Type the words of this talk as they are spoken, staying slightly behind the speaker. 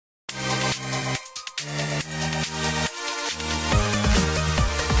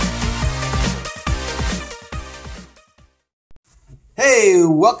Hey,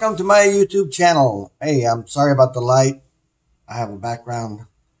 welcome to my YouTube channel. Hey, I'm sorry about the light. I have a background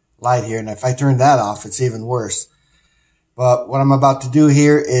light here, and if I turn that off, it's even worse. But what I'm about to do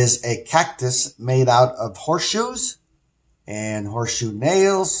here is a cactus made out of horseshoes and horseshoe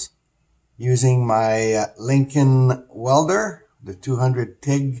nails using my Lincoln welder, the 200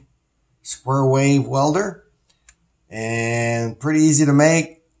 TIG square wave welder. And pretty easy to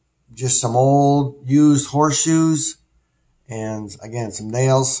make. Just some old used horseshoes and again some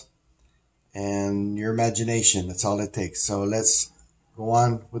nails and your imagination. That's all it takes. So let's go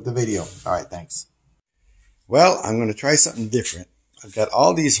on with the video. All right, thanks. Well, I'm going to try something different. I've got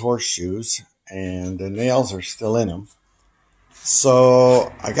all these horseshoes and the nails are still in them.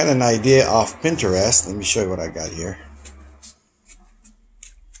 So I got an idea off Pinterest. Let me show you what I got here.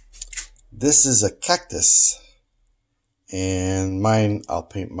 This is a cactus. And mine, I'll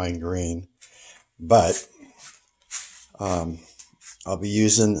paint mine green, but I'll be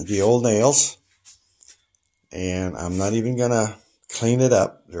using the old nails, and I'm not even going to clean it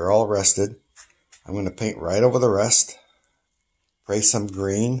up. They're all rusted. I'm going to paint right over the rust, spray some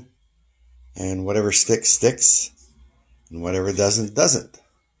green, and whatever sticks, sticks, and whatever doesn't, doesn't.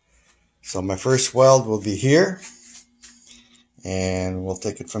 So my first weld will be here, and we'll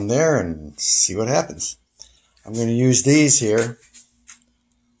take it from there and see what happens. I'm going to use these here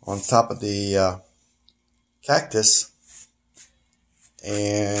on top of the cactus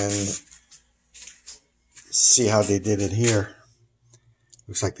and see how they did it here.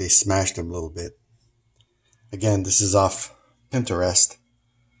 Looks like they smashed them a little bit. Again, this is off Pinterest.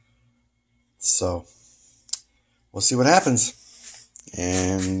 So we'll see what happens.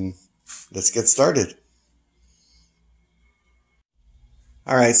 And let's get started.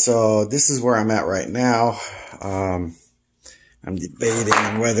 Alright, so this is where I'm at right now. I'm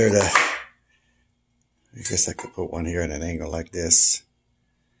debating whether to, I guess I could put one here at an angle like this.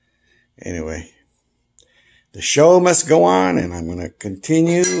 Anyway, the show must go on, and I'm going to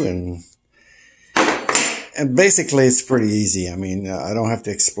continue, and basically it's pretty easy. I mean, I don't have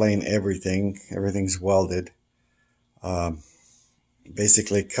to explain everything. Everything's welded.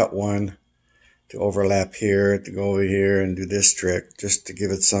 Basically cut one to overlap here, to go over here and do this trick, just to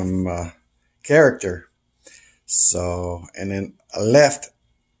give it some character. So, and then I left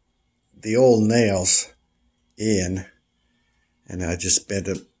the old nails in, and I just bent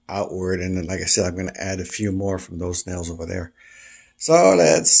it outward, and then, like I said, I'm going to add a few more from those nails over there. So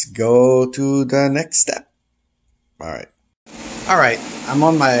let's go to the next step. Alright, I'm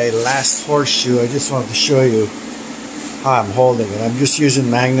on my last horseshoe. I just wanted to show you how I'm holding it. I'm just using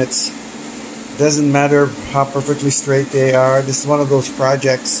magnets. Doesn't matter how perfectly straight they are. This is one of those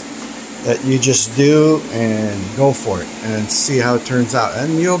projects that you just do and go for it and see how it turns out,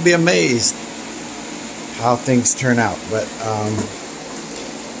 and you'll be amazed how things turn out. But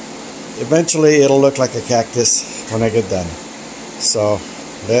eventually it'll look like a cactus when I get done. So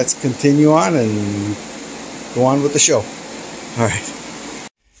let's continue on and go on with the show.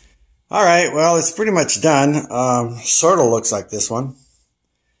 Alright, well, it's pretty much done. Sort of looks like this one.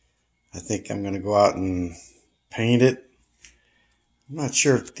 I think I'm going to go out and paint it. I'm not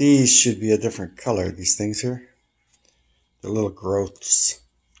sure if these should be a different color, these things here. They're little growths.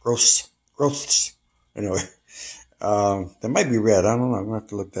 Growths. Anyway, they might be red. I don't know. I'm going to have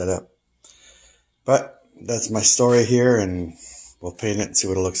to look that up. But that's my story here, and we'll paint it and see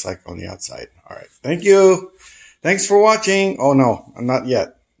what it looks like on the outside. All right. Thank you. Thanks for watching. Oh, no, not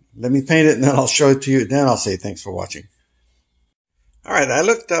yet. Let me paint it, and then I'll show it to you. Then I'll say thanks for watching. All right, I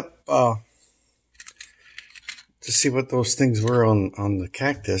looked up to see what those things were on the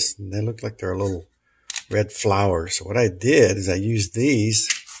cactus, and they look like they're little red flowers. So what I did is I used these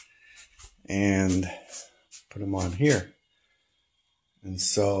and put them on here. And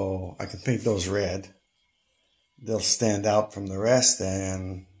so I can paint those red. They'll stand out from the rest,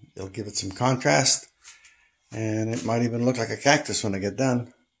 and they'll give it some contrast. And it might even look like a cactus when I get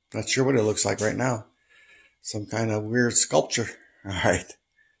done. Not sure what it looks like right now. Some kind of weird sculpture. All right,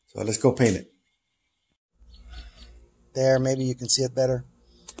 so let's go paint it. There, maybe you can see it better.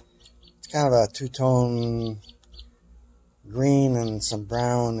 It's kind of a two-tone green and some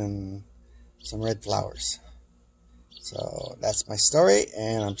brown and some red flowers. So that's my story,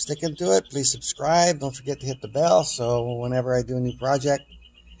 and I'm sticking to it. Please subscribe. Don't forget to hit the bell, so whenever I do a new project,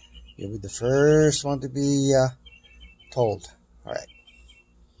 you'll be the first one to be told. All right.